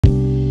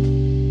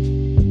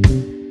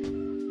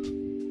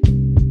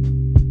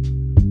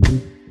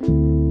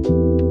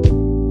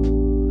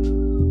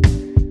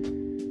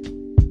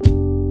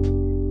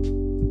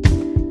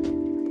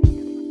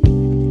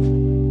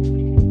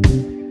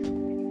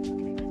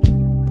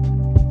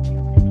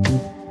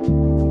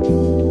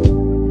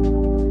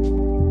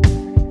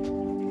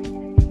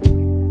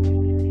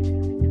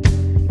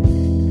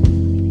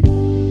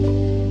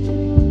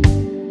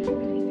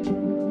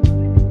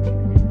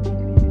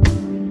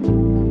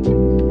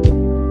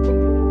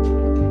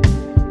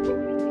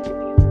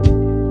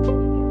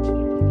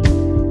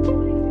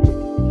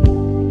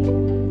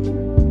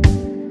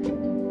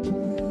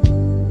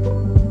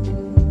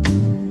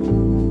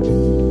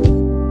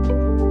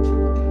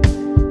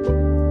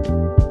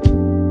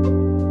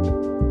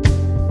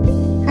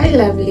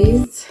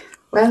Lovelies,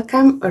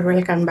 welcome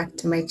back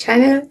to my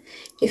channel.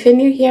 If you're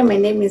new here, my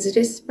name is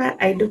Rispa.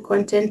 I do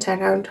content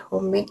around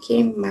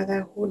homemaking,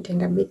 motherhood,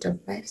 and a bit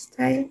of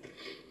lifestyle.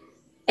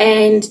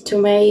 And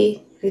to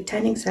my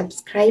returning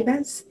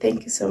subscribers,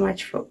 thank you so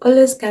much for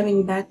always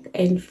coming back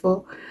and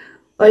for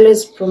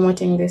always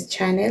promoting this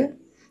channel.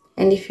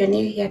 And if you're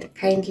new here,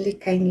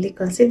 kindly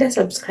consider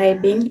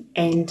subscribing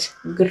and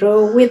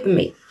grow with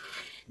me.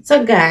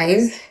 So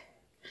guys,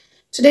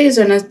 today is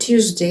on a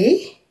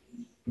Tuesday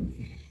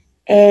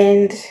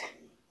and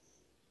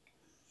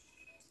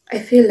I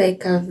feel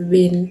like I've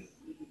been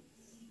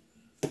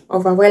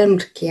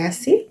overwhelmed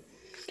kiasi.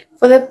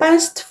 For the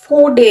past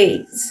 4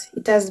 days,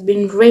 it has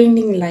been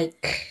raining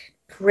like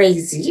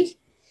crazy.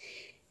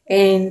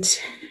 And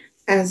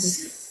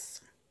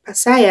as a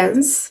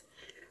science,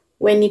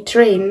 when it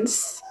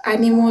rains,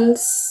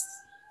 animals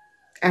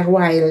are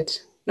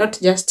wild, not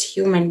just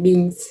human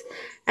beings.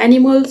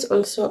 Animals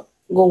also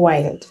go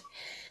wild.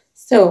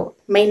 So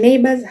my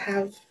neighbors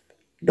have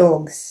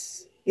dogs.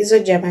 These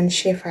are German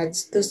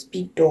shepherds, those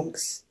big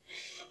dogs.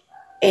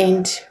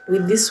 And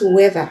with this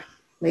weather,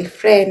 my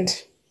friend,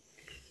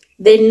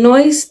 the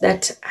noise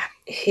that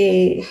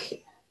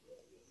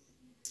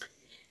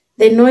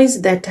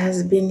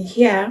has been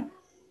here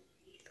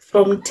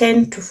from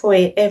 10 to 4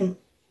 a.m.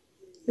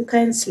 You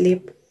can't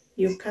sleep.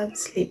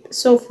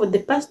 So for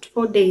the past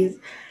 4 days,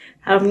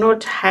 I have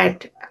not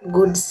had a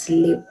good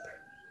sleep.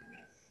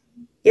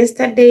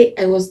 Yesterday,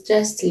 I was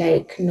just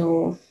like,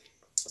 no.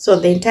 So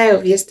the entire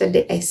of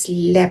yesterday, I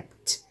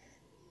slept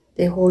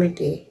the whole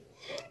day.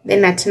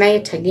 Then at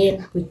night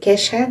again, we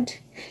cashed.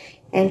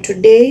 And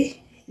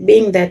today,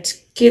 being that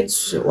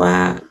kids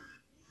were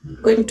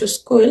going to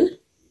school,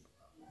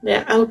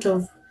 they're out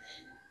of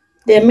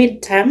their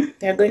midterm,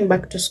 they're going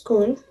back to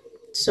school.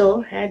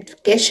 So I had to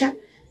kesha.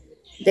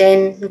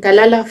 Then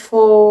nikalala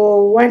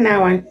for 1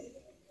 hour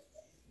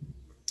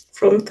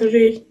from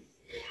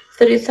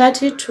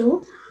 3:30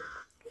 to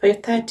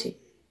 5:30.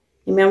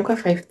 Nimeamka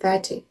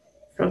 5:30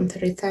 from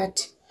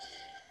 3:30.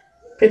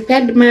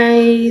 Prepared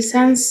my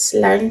son's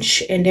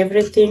lunch and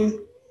everything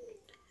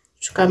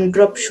to come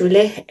drop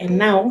shule, and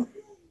now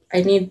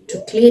I need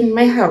to clean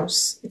my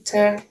house.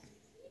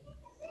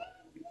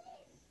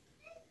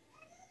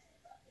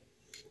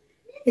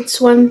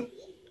 It's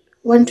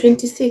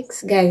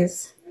 1:26,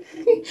 guys.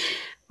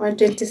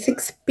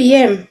 1:26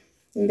 p.m.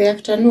 in the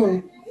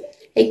afternoon.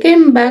 I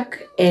came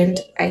back and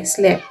I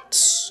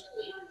slept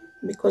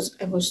because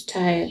I was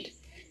tired.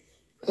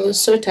 I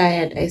was so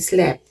tired, I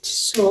slept.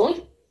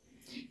 So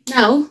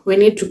now we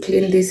need to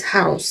clean this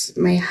house.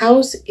 My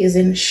house is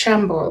in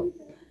shambles.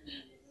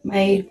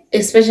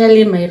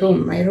 Especially my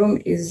room. My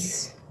room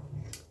is,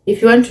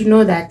 if you want to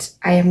know that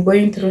I am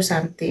going through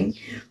something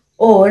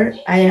or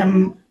I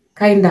am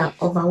kind of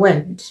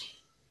overwhelmed,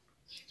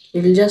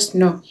 you'll just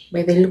know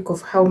by the look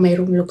of how my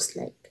room looks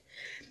like.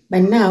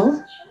 But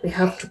now we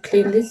have to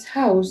clean this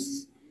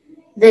house.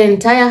 The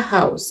entire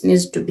house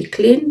needs to be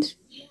cleaned.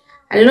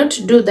 I'll not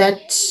do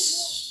that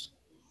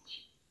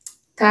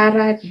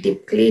thorough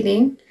deep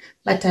cleaning,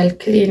 but I'll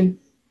clean.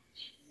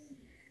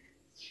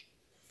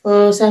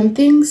 For some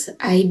things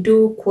I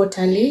do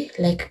quarterly,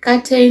 like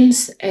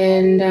curtains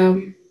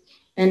and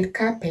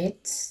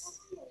carpets.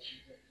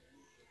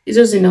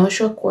 Hizo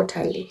zinaoshwa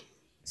quarterly.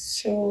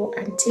 So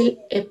until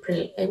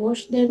April, I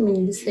wash them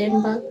in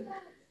December.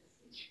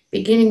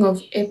 Beginning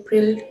of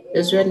April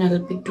is when I'll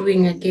be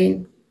doing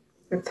again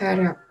a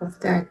thorough of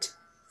that.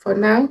 For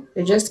now,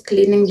 we're just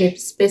cleaning the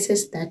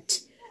spaces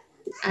that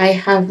I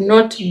have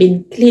not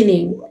been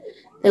cleaning.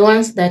 The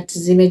ones that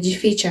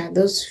zimejificha,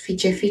 those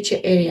feature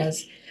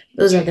areas.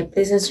 Those are the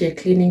places we're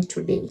cleaning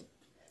today.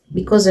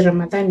 Because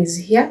Ramadan is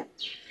here,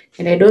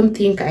 and I don't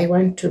think I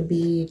want to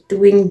be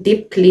doing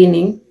deep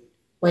cleaning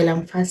while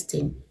I'm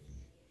fasting.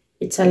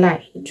 It's a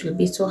lie. It will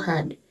be so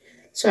hard.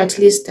 So at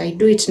least I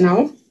do it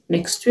now.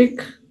 Next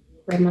week,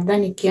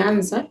 Ramadan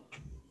ikianza,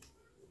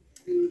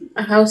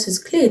 our house is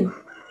clean.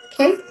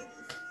 Okay?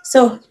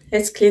 So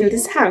let's clean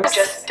this house.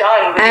 Just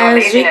done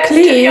with your laziness, to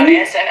be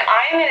honest, and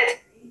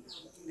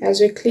as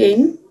we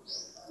clean,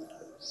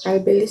 I'll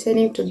be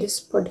listening to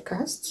this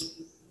podcast.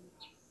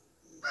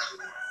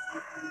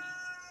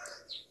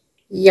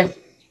 Yeah,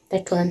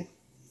 that one.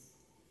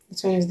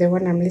 This one is the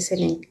one I'm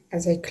listening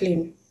as I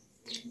clean.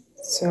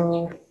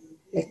 So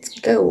let's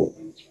go.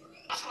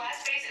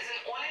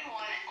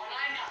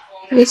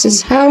 This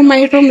is how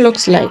my room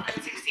looks like.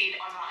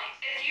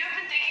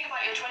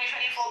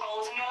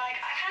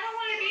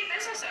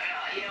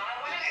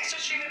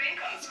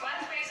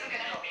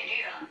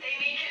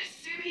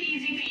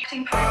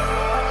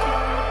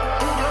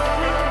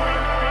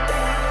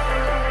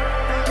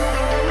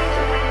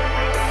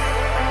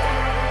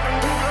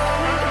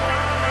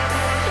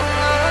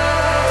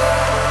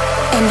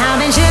 And I've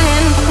been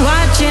chilling,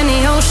 watching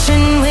the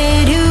ocean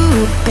with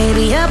you.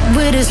 Baby, up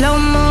with a slow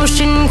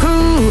motion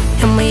crew.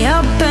 And we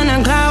up in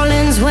our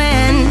clouds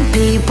when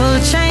people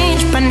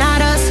change, but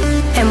not us.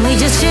 And we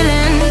just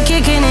chilling,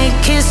 kicking it,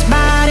 kissed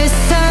by the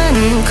sun.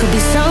 Could be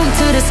soaked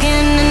to the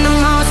skin in the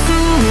mall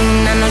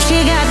soon. I know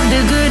she got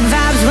the good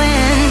vibes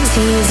when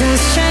season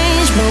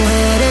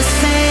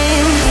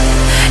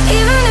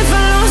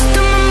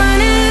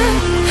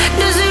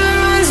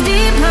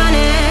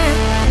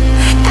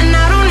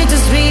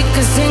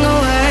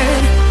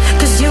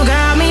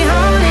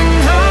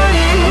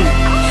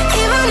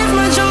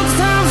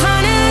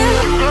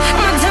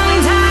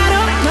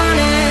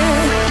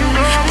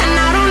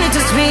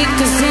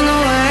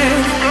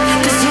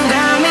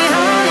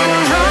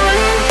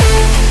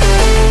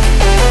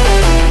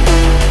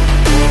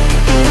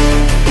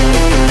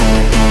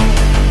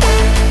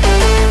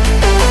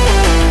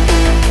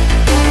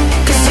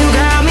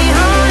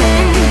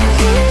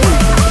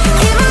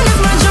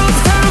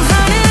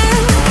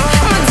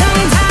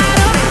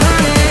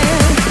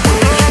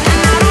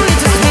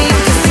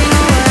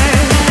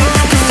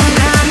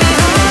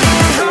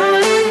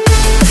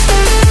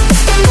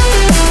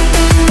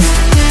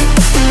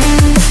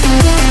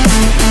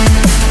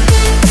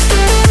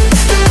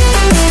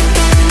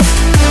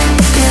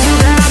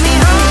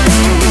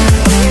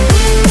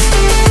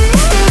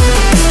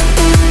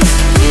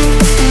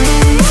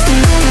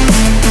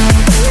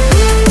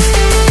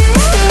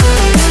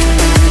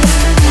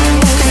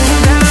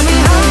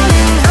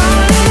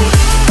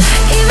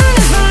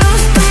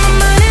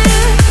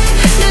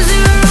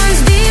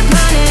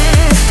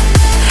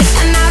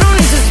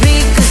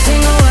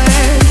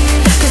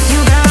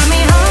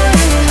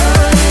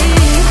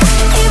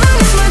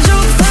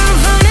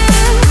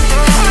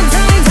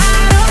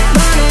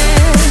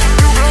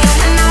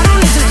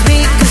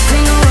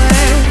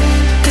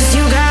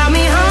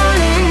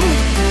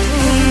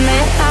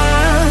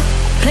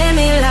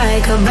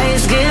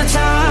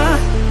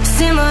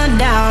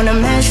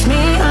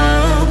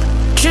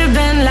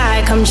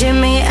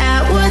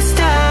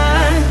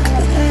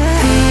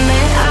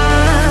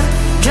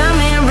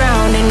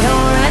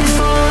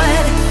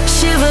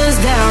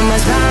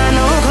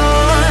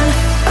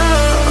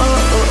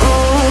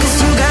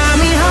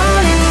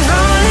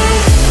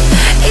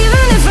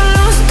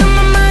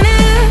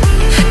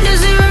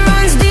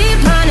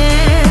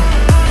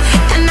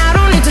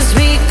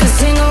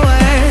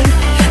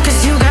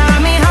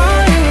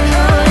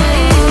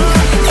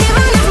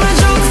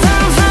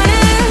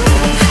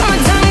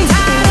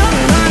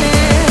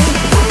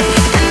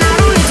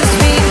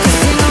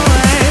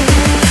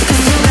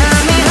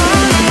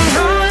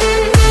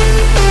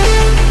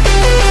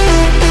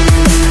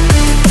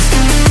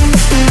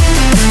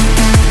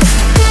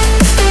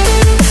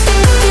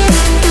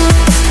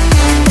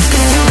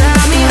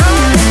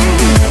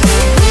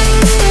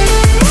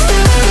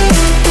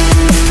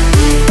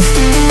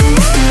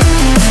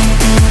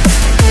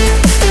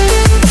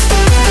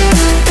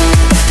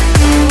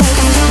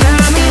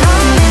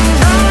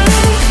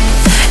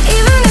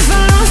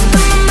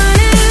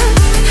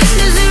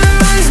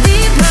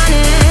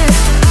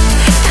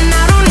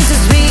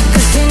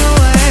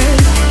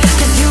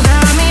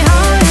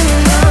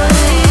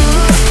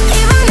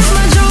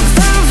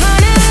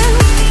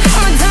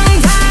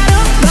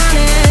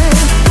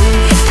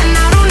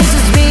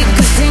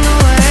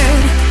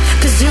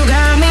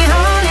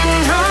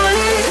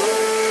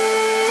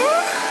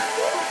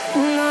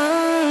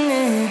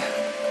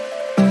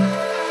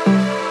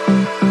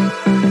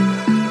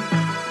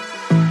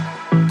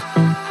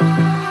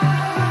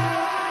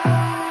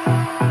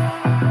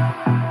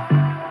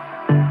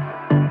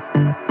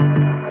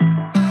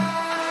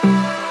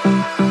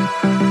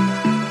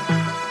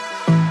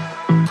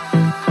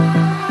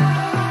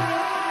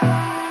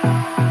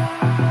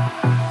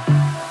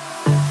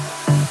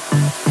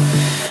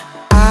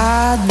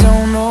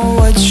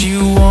what you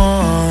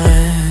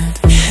want.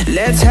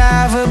 Let's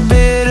have a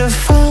bit of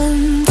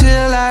fun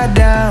till I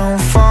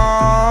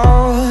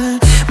downfall.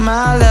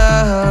 My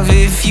love,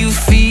 if you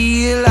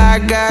feel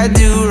like I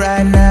do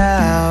right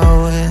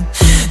now,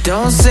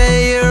 don't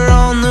say you're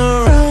on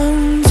the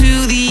run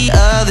to the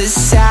other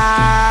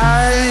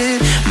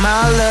side,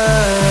 my love.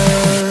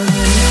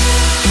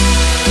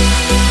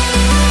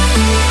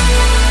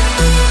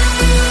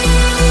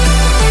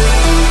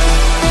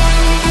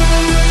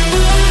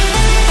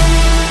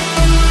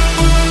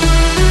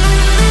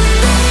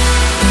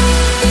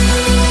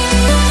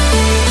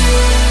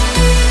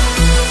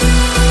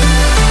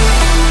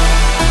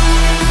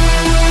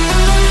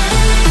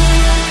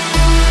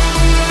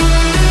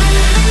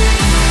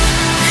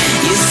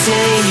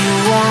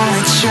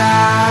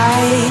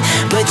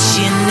 But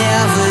you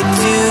never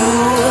do.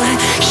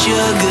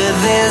 Sugar,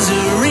 there's a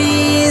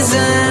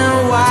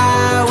reason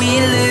why we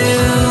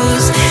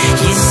lose.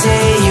 You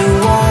say you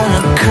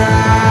wanna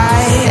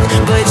cry,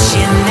 but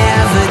you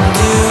never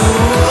do.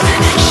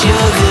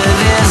 Sugar,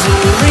 there's a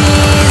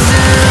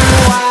reason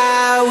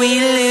why we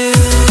lose.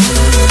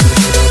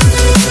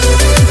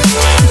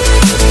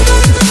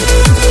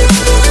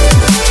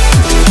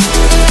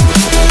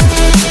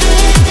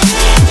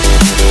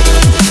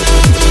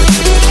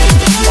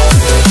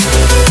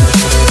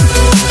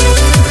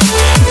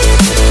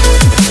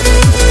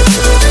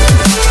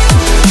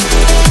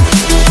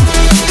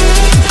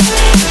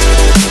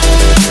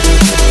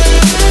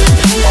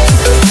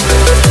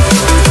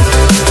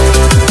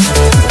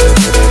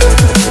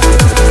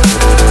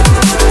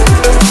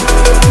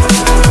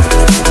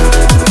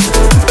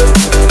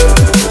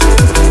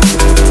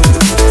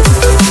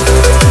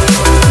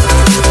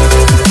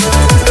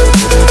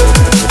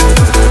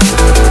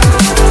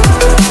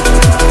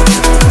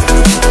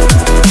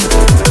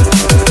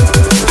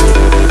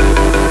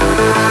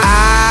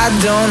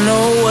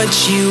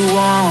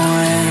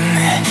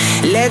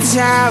 Let's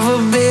have a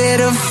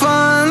bit of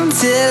fun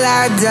till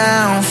I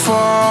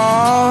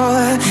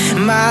downfall.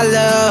 My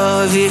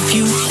love, if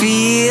you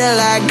feel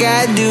like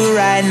I do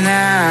right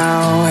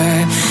now,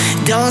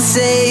 don't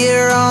say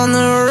you're on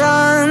the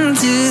run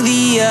to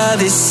the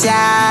other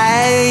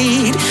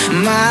side,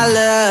 my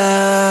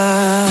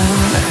love.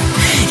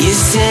 You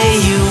say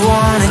you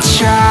wanna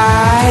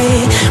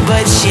try,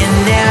 but you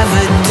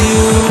never do.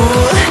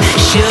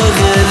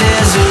 Sugar,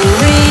 there's a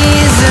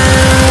reason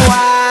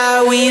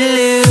why we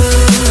lose.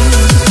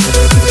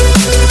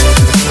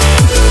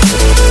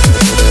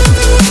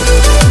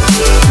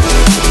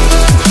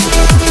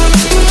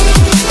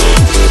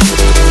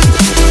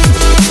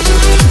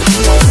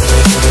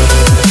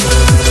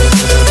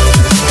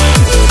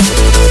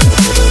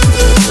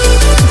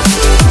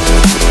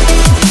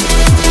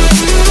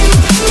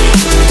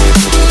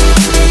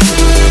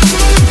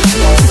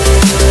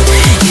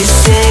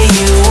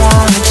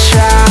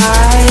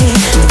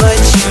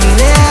 But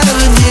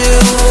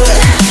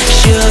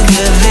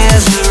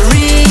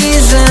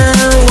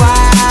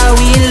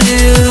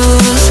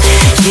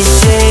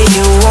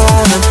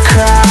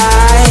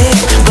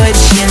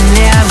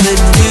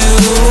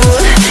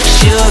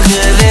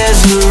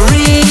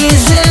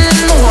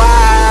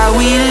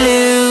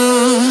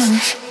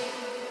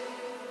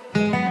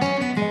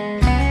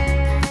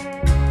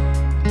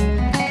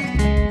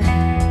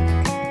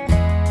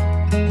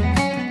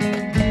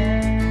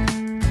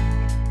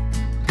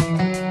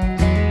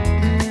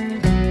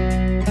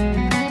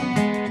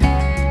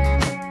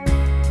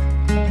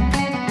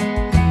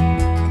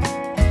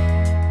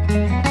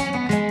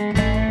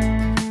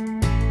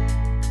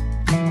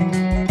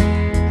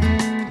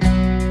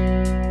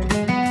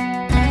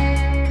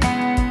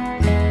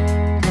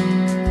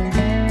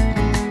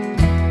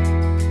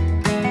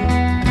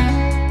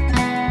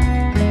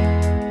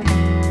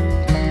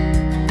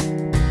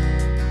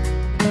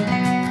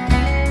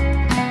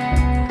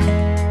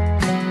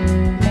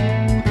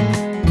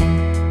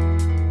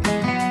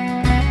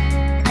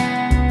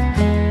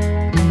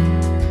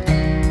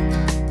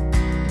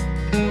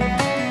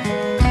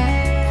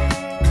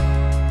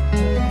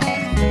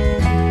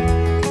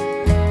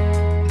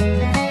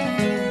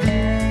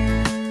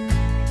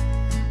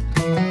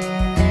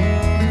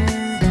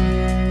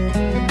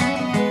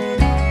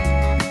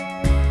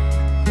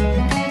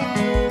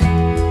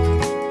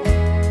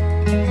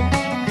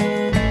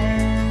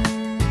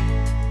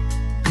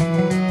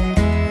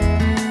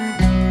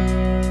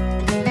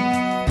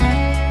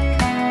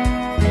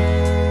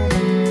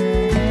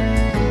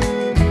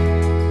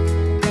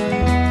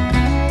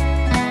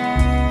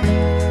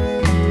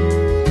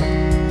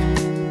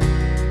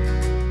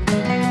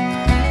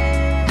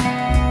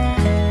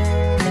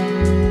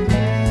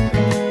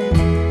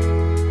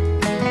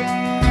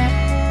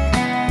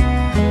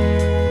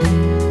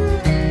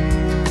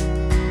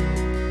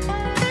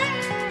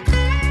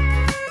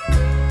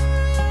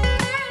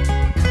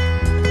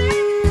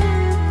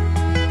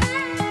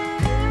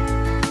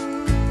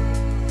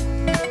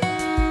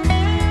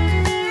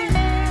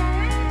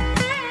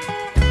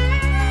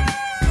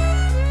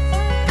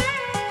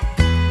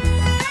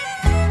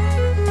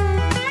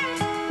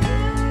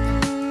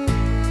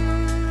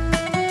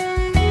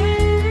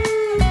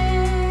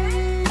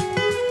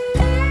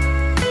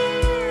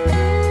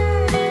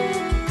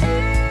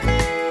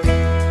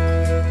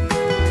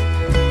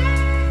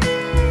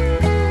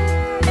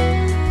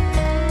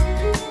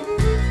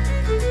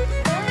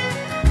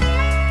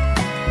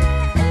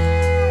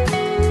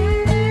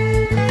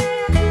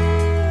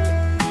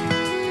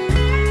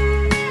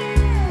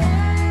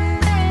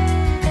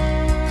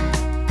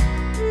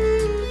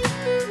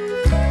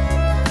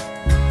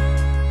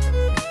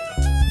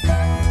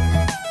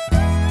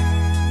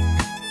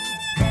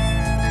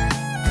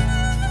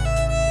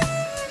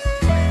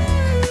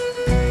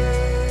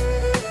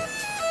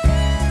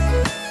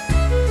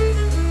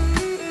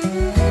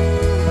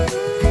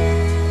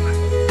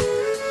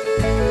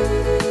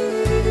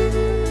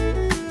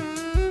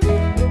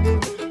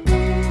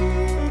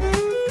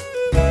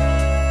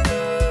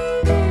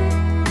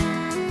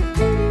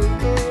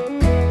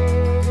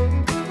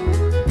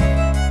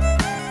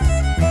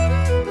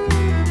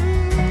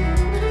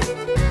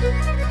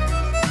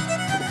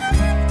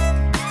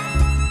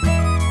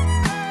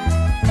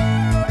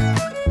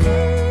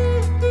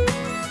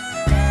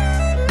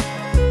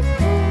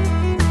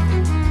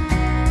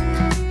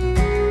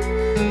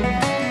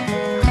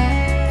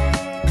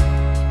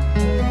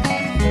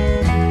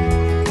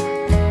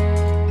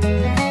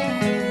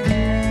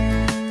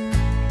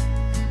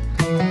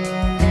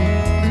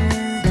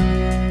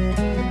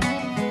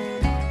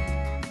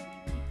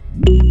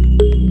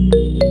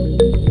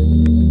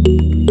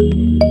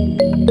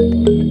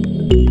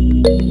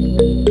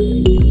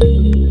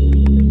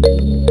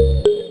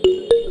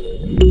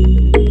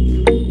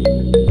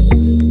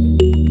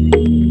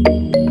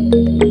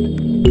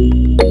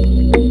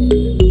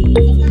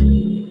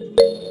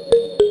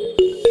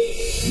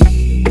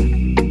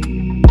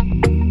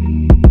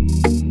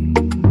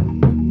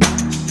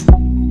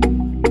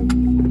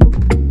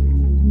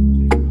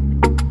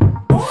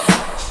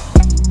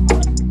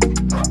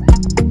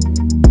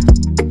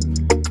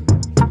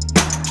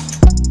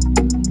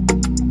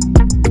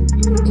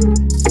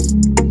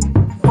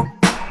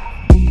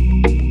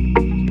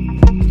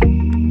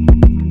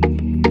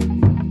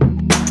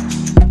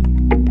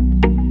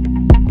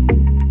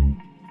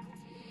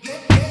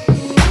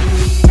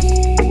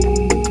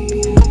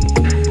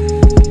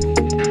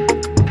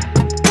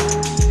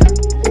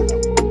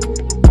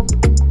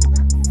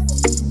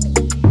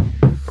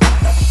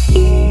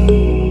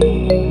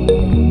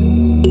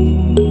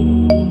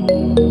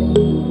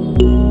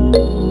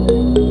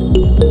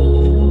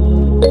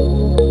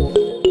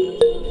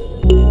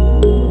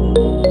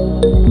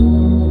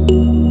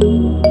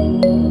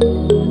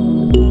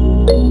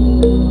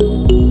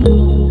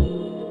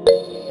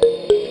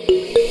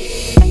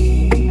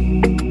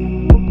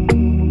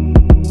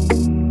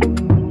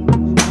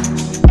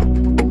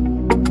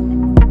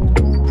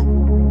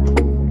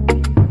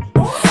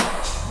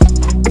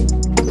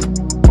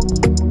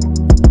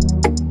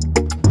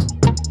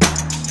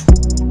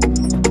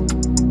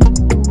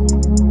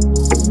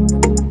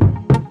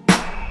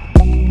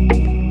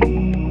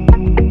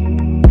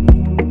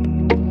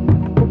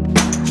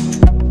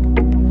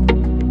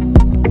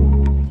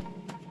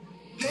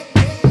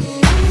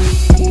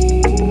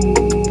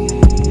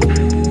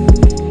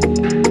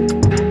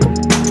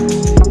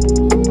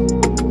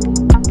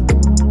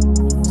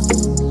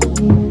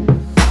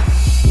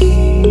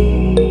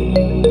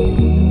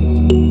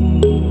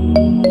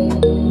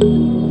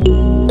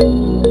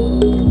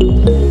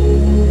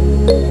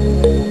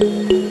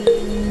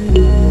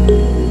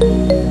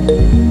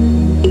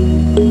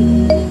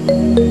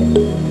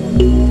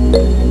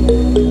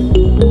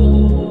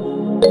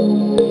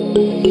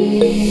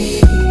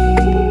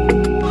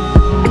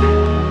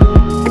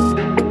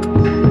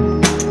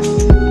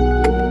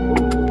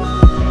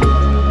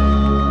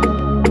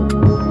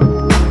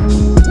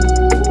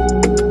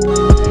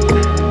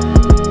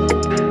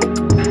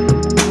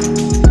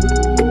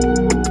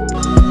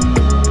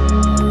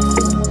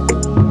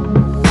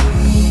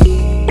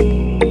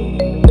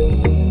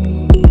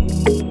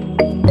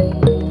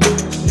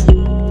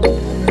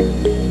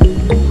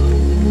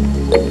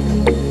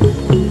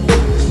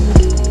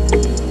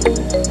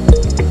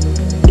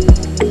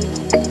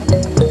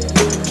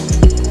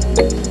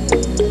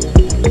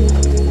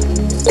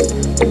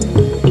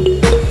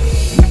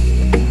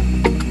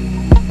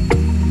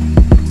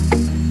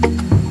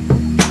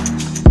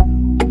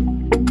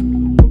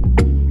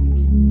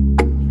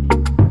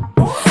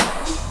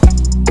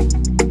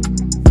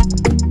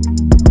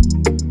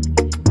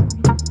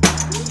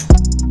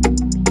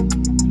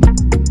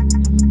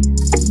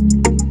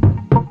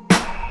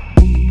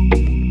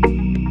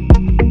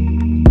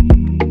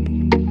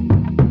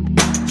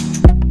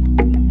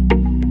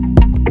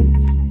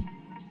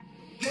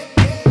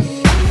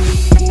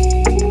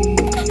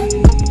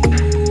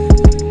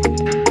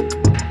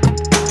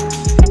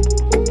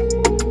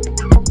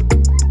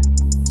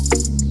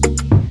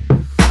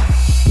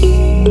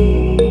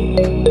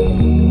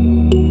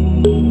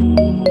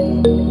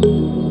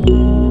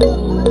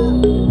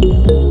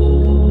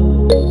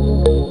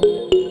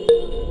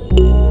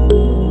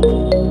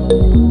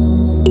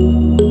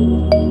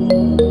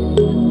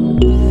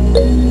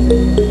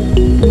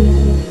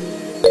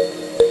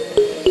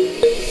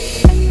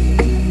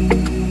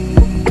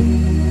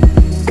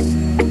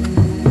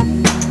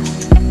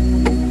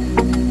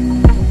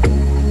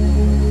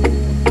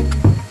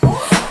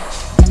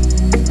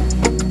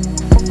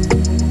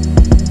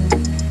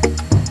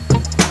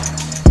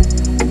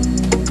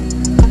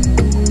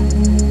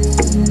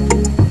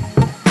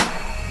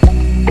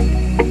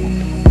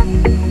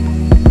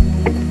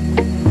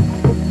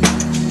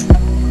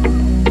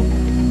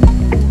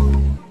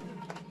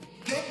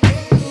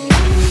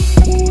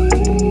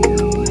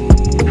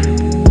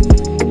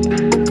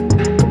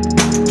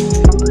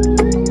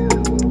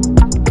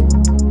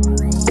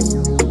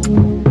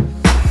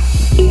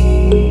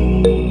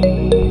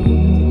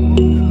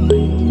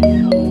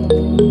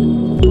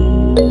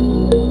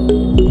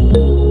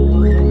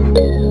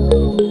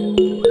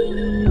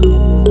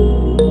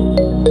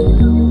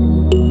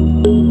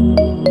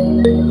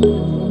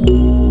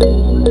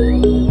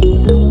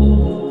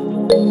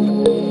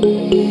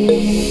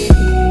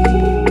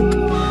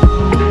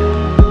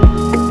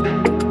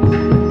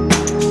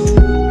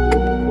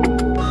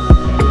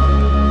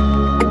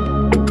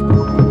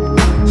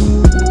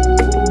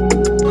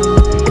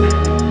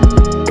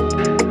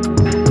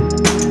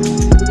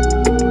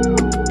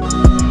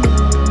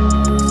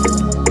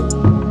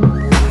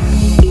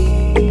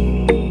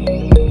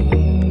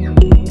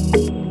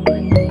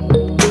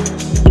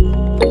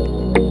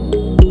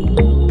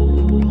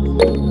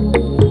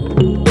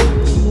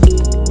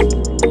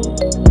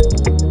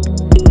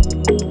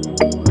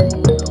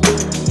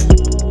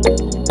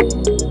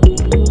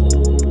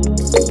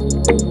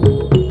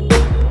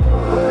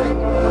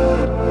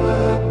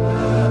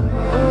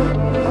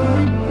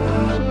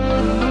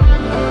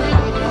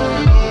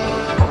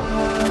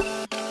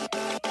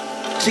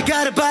She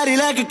got a body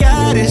like a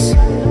goddess,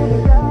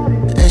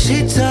 and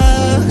she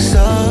talks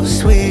so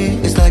sweet.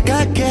 It's like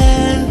I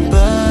can't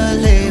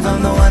believe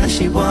I'm the one that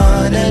she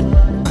wanted.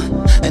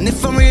 And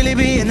if I'm really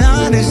being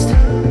honest,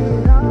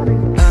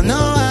 I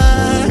know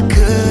I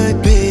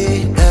could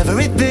be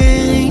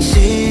everything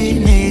she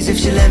needs if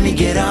she let me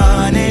get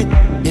on it.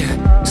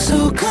 Yeah.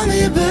 So come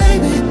here,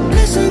 baby,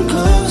 listen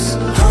close,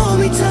 hold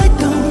me tight,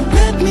 don't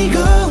let me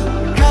go.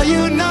 Girl,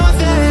 you know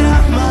that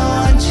I'ma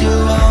want you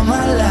all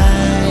my life.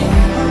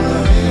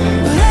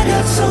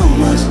 So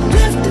much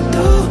left to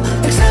do,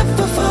 except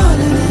for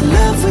falling in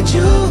love with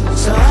you.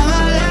 So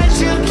I'ma let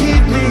you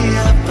keep me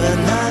up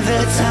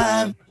another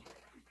time,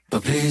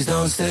 but please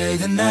don't stay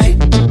the night.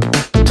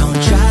 Don't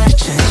try to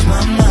change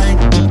my mind,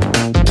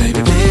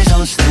 baby, please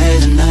don't stay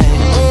the night.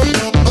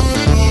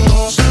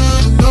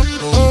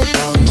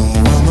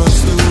 I must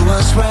do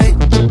what's right.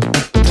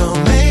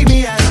 Don't make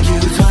me ask you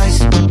twice.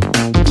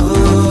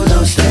 Ooh,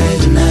 don't stay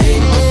the night.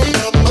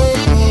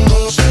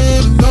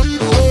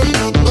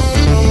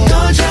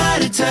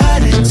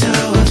 Turn it to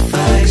a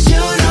fight, 'cause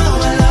you know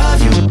I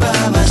love you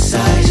by my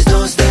side. Just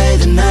don't stay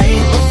the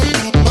night.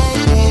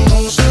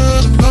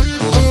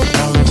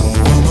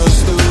 I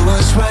must do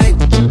what's right.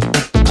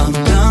 I'm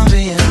done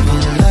being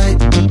polite.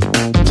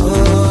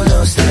 Oh,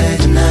 don't stay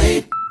the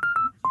night.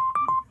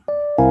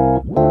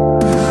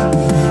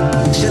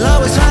 She'll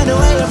always find a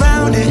way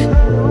around it.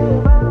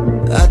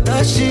 I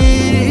thought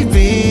she'd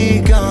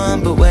be gone,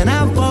 but when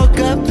I woke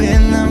up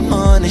in the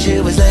morning, she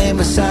was laying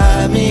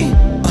beside me.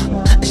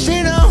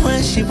 She know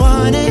when she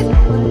want it,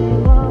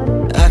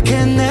 I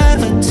can never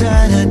never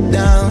turn her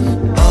down.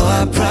 Oh,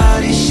 I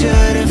probably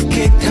should have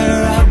kicked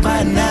her out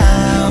by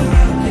now,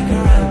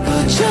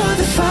 but you're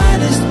the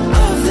finest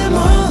of them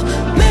all.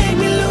 Make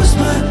me lose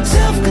my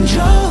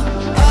self-control.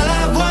 All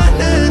I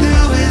wanna do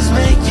is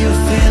make you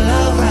feel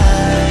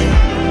alright.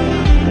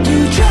 You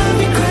drive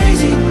me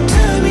crazy,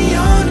 turn me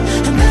on,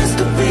 and that's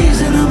the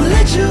reason I'ma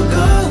let you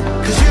go.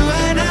 Cause you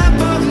and I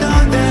both know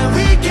that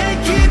we can't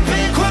keep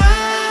it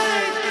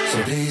quiet. So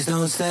please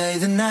don't stay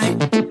the night.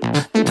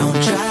 Don't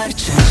try to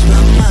change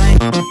my mind.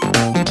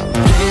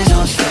 Please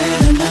don't stay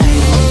the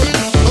night.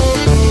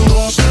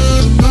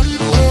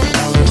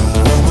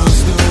 Almost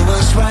do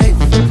what's right.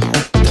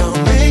 Don't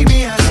make me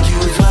ask you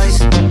twice.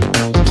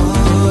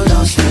 Oh,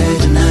 don't stay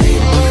the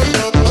night.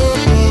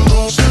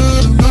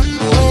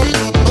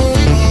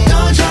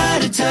 Don't try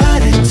to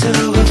turn it to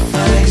a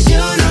fight.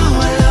 You know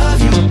I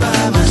love you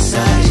by my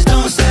side. Just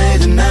don't stay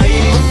the night.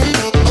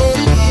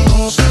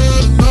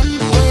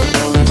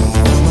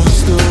 Almost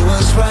do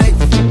what's right.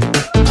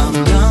 I'm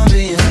done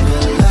being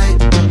polite.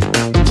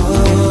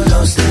 Oh,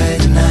 don't stay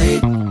the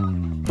night.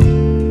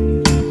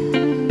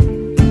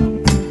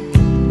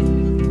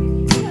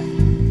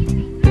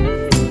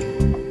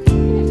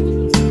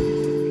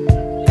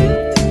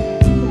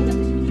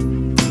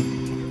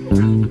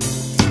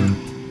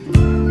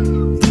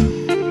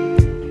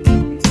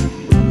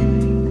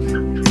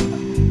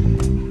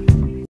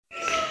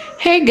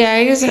 Hey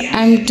guys,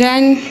 I'm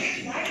done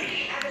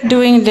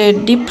doing the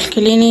deep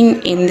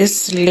cleaning in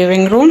this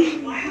living room.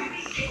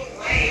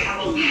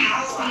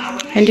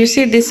 And you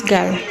see this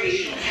girl,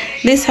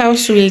 this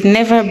house will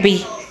never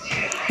be.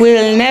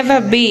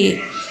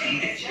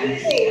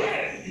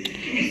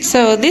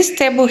 So this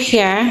table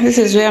here, this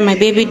is where my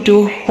baby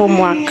do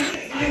homework.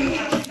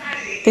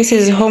 This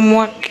is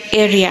homework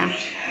area,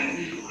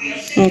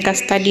 like a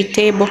study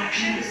table.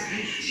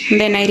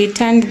 Then I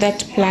returned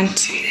that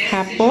plant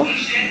apple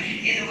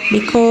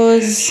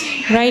because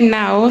right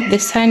now the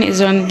sun is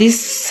on this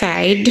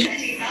side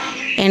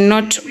and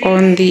not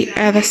on the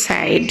other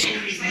side,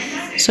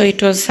 so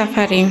it was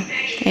suffering,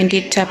 and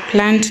it's a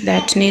plant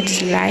that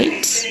needs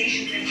light,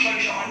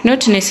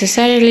 not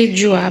necessarily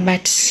jua,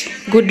 but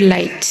good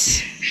light.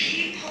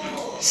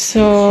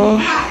 So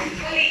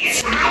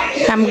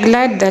I'm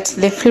glad that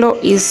the floor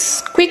is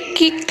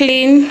squeaky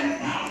clean,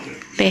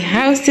 the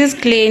house is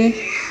clean.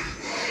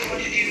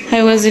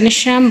 I was in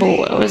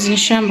shambles.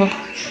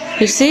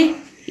 You see,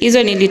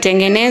 hizo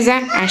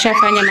nilitengeneza,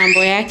 ashafanya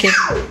mambo yake.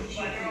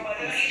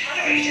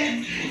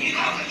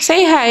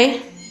 Say hi.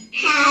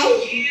 Hi.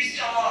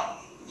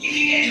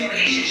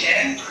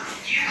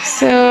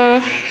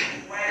 So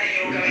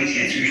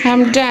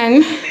I'm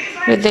done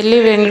with the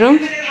living room.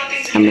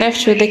 I'm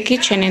left with the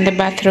kitchen and the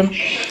bathroom.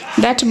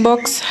 That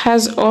box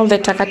has all the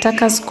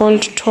takatakas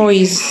called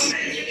toys.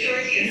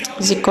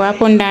 Ziko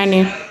hapo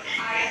ndani.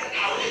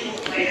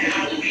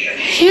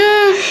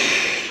 Yeah.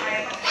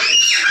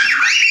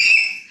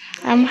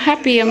 I'm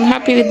happy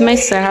with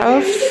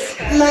myself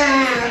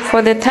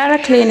for the thorough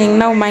cleaning.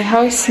 Now my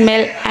house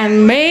smells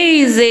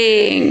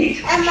amazing.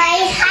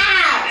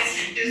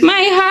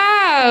 My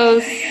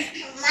house.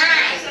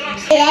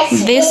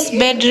 This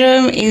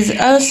bedroom is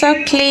also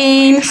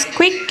clean,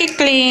 squeaky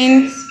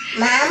clean.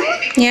 Mom?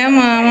 Yeah,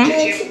 Mama.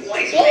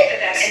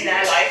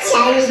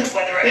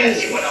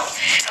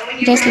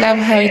 Just love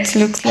how it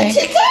looks like.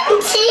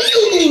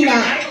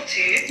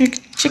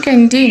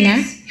 Chicken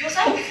dinner.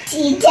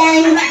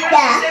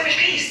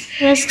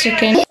 Where's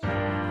chicken?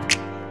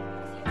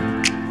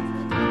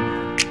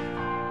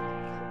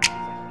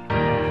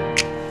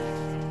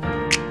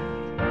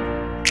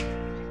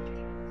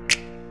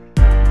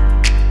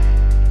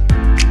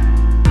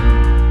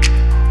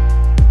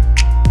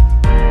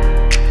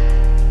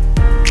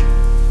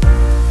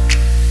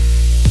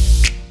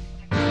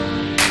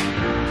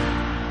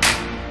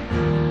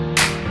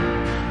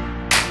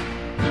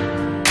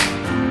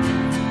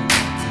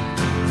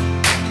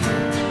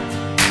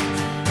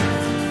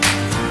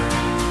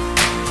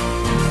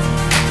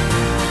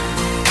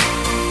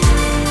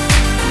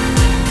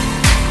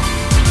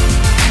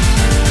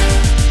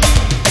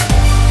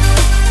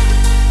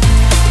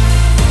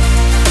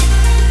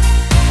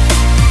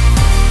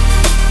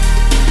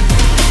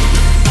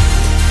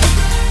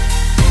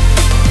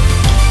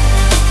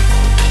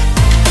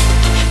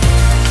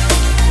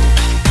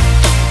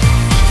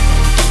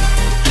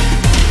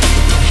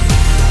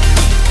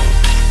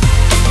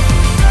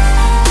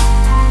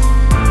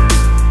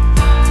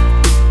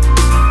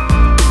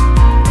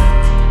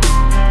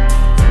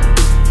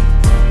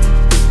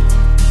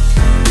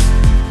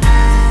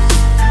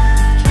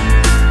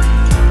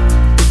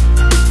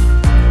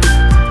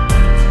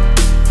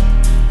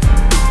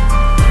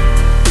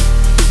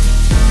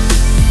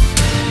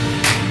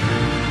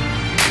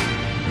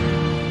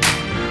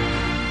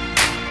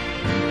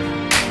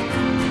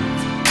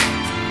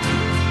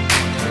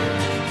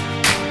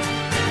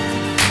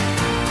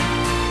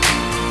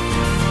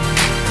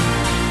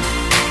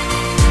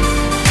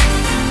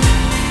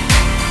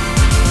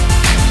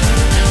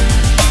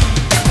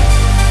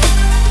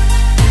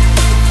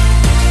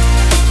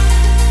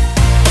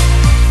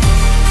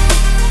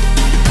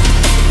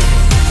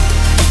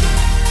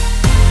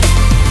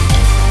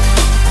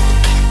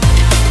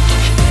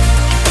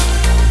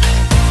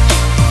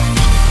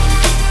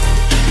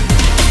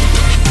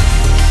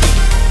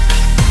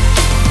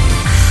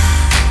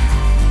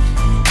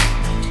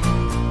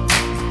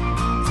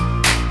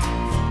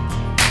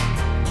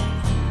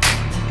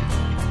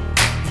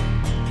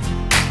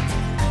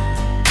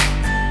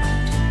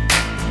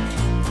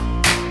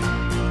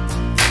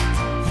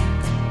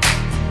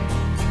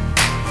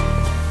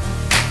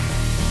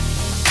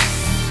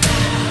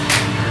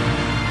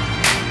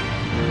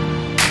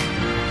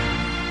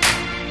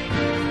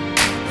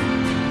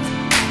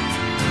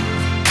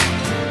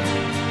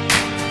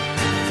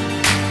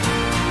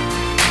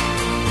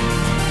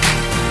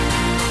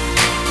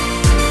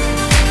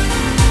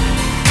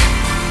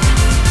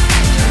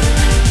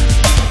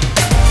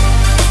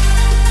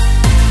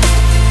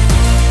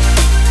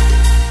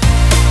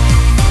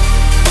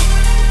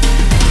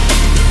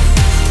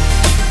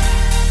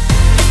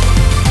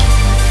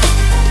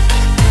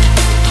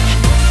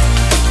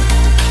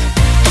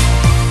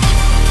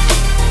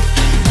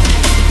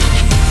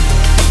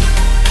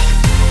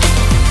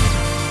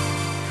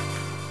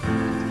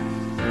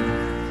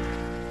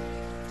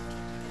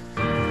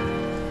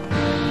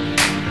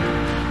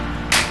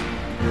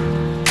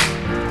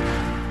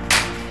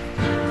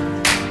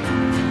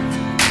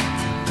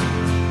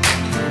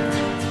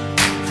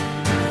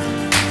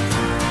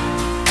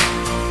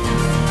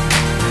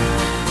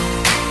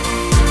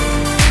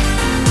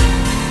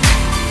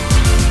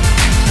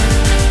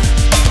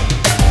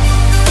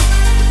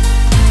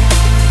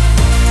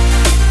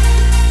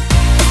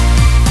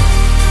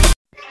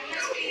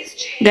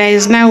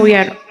 Guys, now we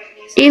are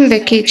in the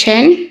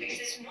kitchen.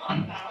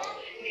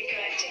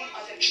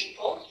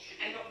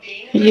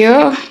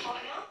 Yo,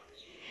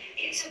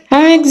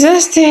 I'm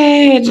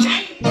exhausted.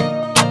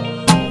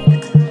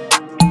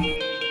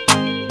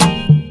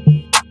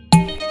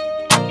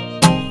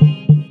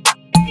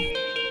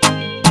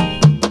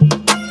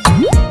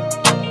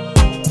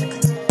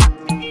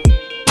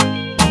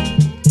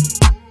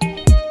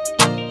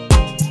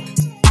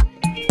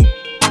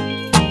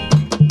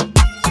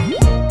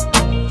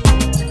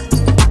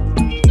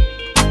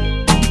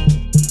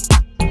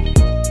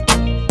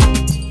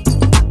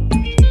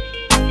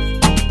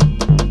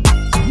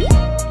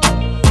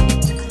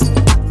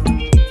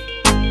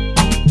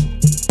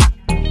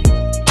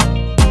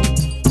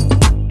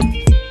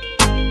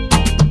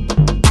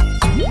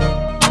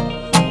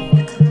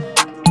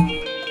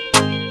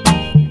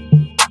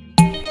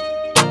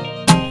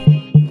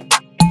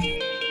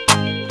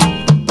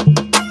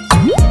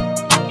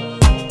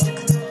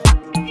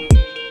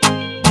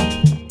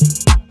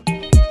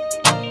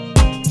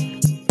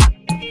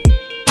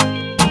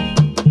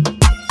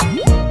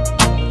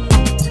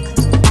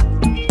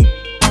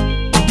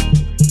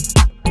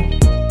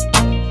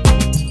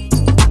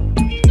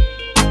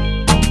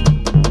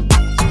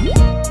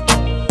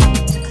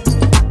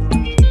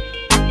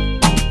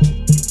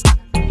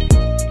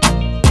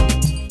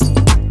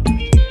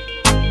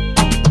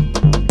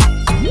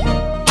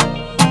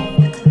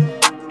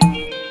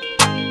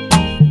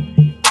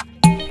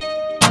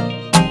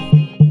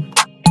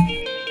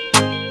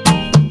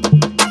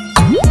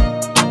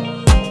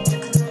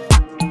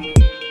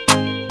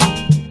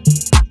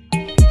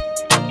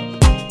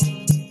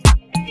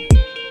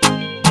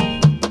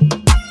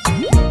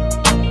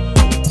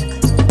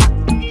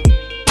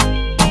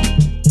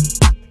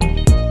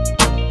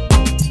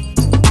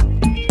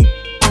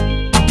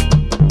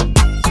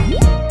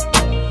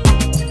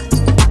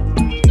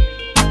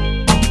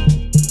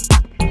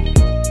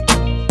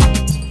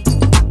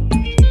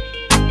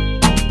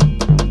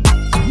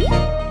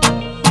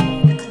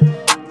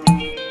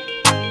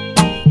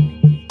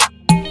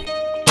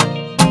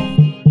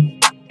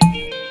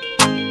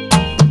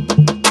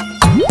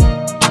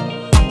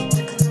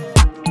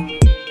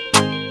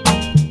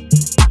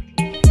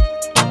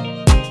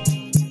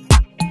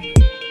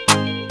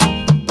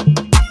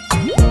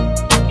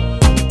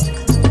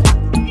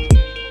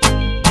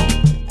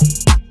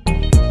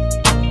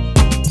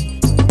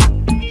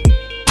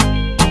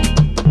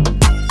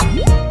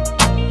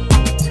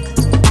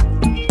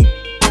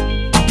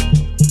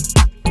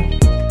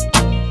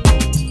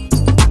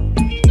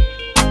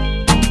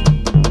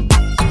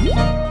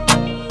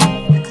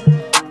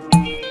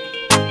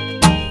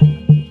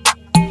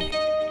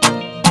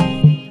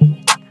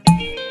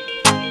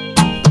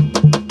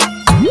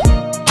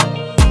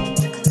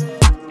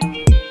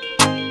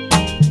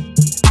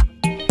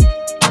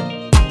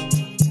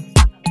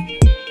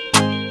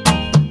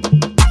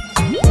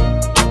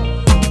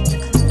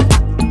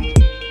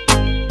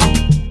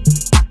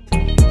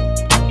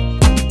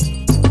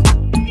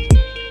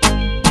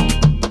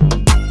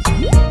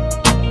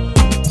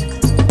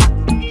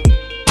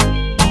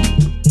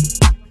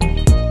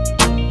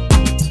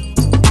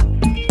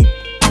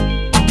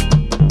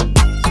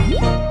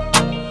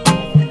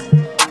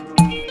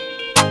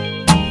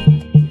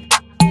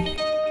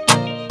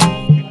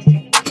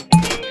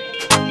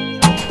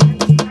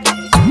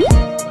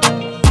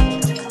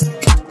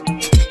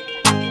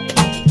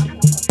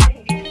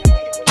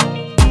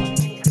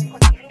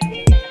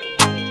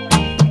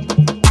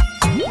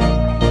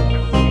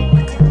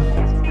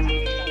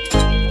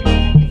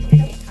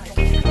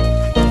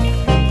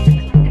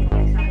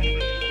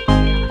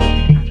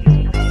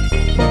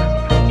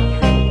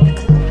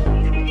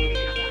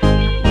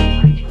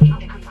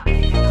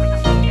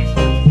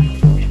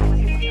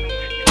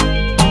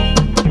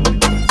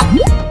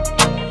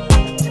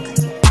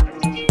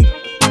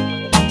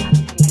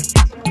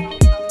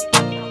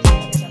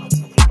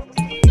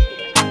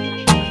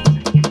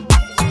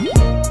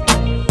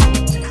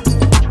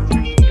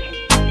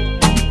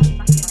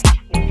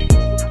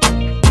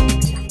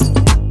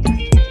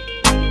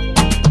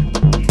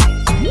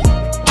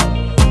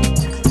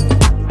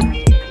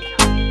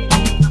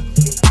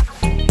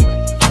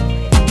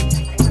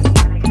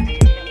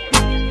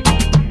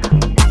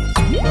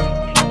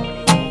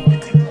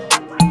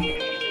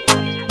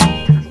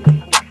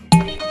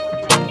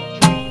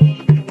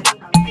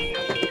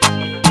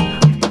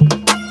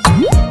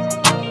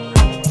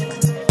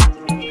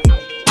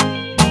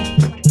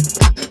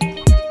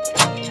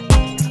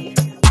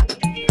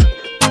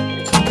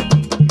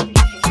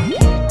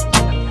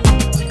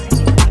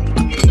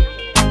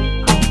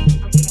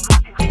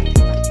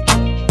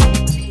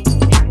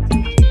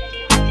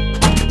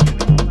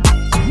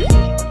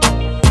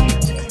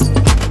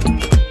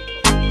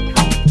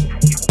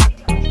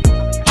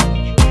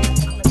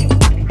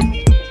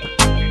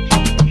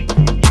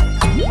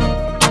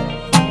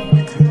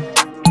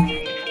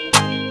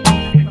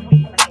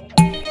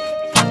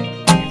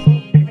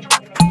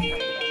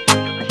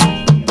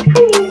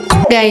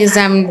 Guys,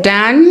 I'm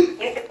done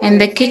and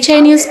the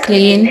kitchen is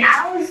clean.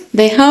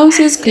 The house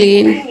is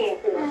clean.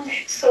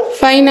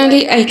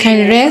 Finally, I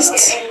can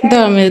rest,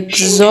 though I'm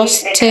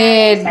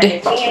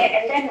exhausted.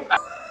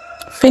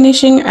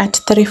 Finishing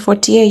at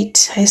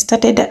 3:48. I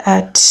started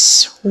at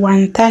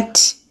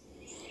 1:30.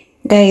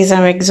 Guys,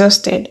 I'm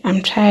exhausted.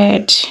 I'm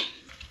tired.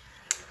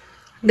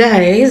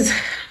 Guys,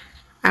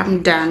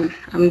 I'm done.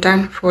 I'm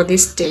done for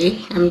this day.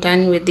 I'm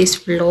done with this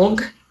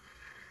vlog.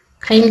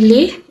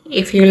 Kindly,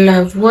 if you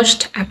have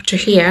watched up to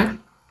here,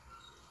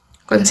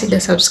 consider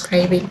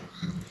subscribing.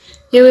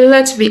 You will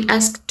not be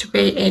asked to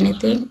pay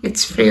anything.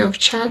 It's free of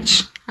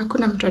charge.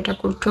 Hakuna mtu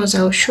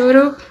atakutoza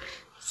ushuru.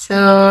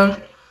 So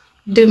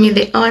do me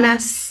the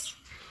honors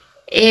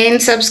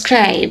and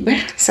subscribe.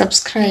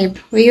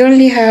 We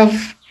only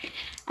have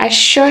a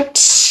short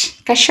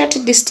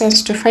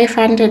distance to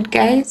 500,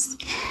 guys.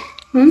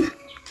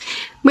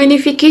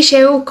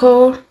 Mwenifikishe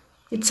huko.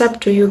 It's up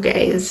to you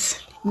guys.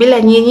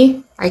 Bila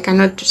nyinyi, I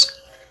cannot.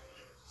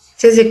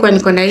 Siwezi kuwa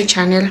niko na hii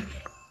channel.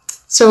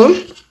 So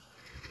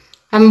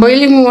I'm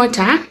boiling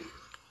water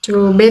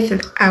to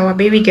bathe our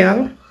baby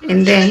girl,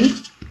 and then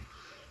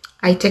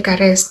I take a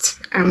rest.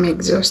 I'm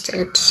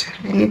exhausted.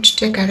 I need to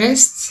take a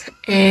rest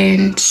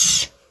and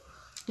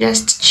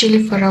just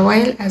chill for a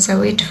while as I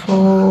wait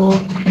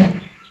for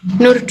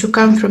Nur to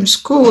come from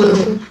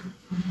school,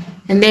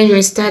 and then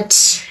we start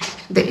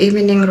the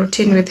evening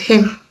routine with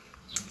him.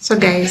 So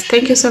guys,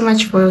 thank you so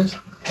much for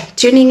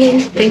tuning in.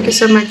 Thank you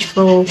so much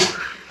for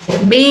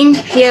being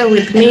here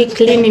with me,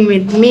 cleaning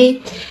with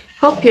me.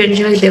 Hope you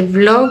enjoy the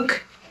vlog,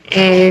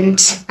 and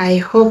I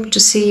hope to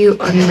see you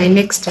on my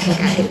next one,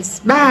 guys.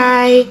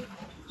 Bye.